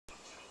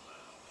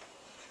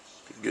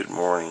Good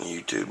morning,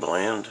 YouTube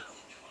land.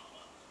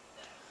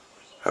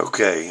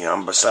 Okay,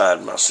 I'm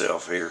beside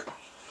myself here.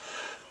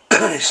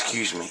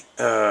 Excuse me.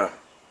 I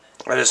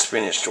just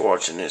finished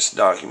watching this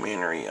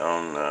documentary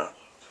on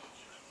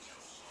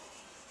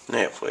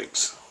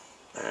Netflix,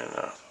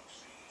 and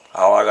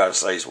all I gotta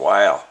say is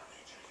wow.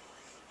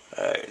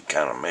 It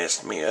kind of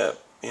messed me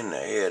up in the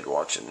head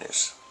watching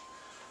this.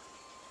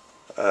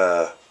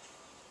 I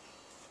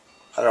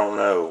don't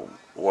know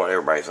what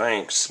everybody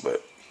thinks,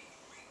 but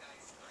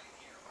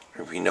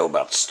if you know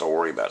about the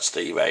story about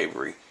Steve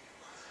Avery,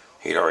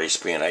 he'd already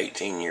spent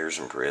 18 years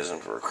in prison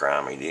for a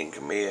crime he didn't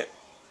commit.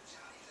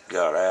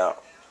 Got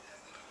out.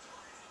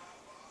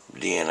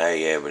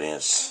 DNA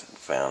evidence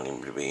found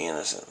him to be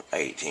innocent.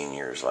 18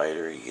 years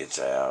later, he gets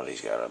out.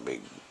 He's got a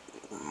big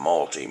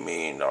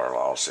multi-million-dollar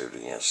lawsuit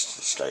against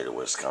the state of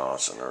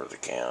Wisconsin or the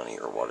county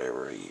or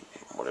whatever,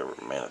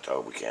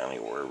 Manitoba County,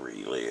 wherever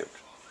he lived.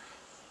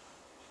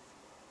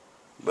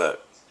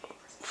 But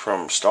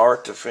from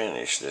start to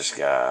finish, this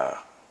guy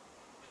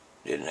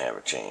didn't have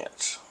a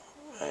chance.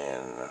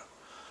 And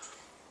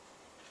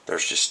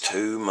there's just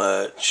too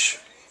many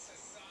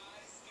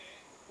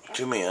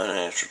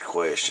unanswered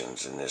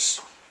questions in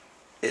this.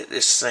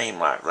 It seemed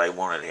like they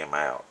wanted him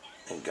out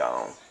and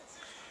gone.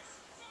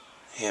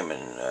 Him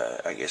and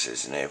I guess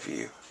his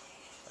nephew,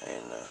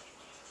 and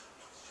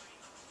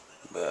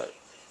but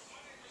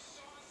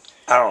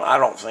I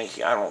don't think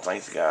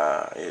the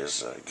guy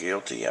is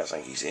guilty. I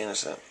think he's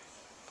innocent.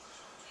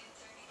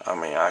 I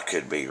mean, I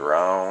could be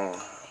wrong,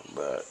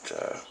 but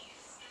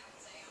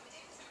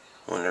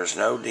when there's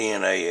no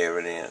DNA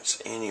evidence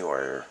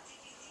anywhere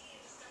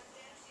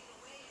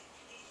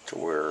to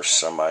where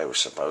somebody was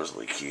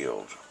supposedly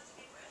killed,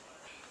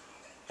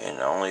 and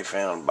only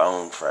found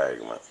bone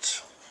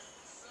fragments,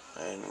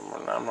 and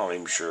I'm not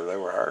even sure they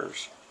were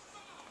hers.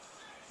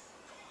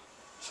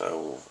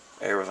 So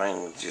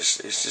everything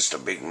it's just a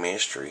big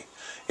mystery.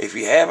 If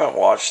you haven't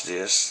watched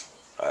this,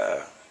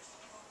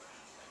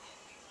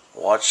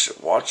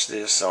 watch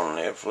this on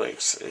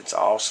Netflix. It's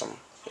awesome.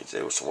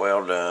 It was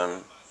well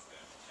done,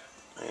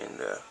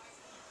 and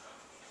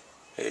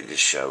it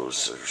just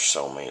shows there's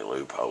so many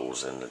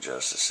loopholes in the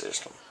justice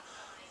system.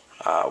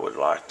 I would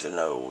like to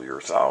know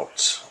your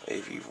thoughts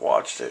if you've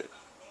watched it.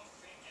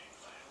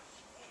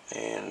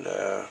 And,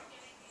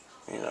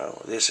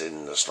 this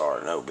isn't to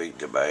start no big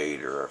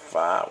debate or a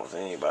fight with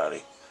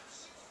anybody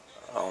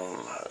on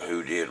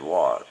who did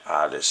what.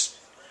 I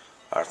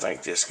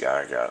think this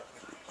guy got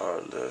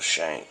the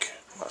shank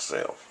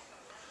myself.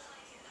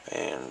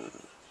 And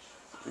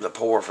the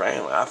poor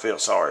family, I feel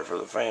sorry for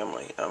the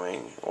family. I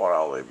mean, what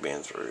all they've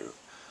been through.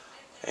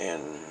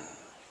 And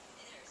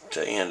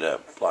to end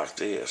up like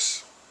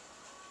this,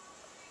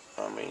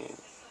 I mean,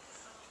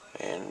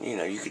 and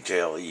you could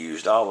tell they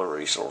used all the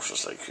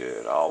resources they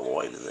could all the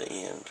way to the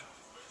end.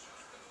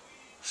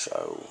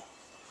 So,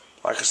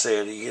 like I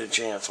said, you get a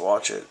chance,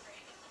 watch it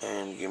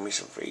and give me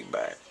some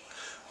feedback.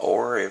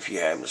 Or if you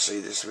happen to see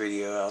this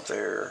video out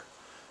there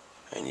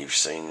and you've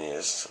seen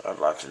this, I'd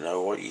like to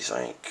know what you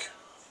think.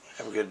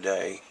 Have a good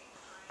day.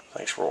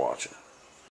 Thanks for watching.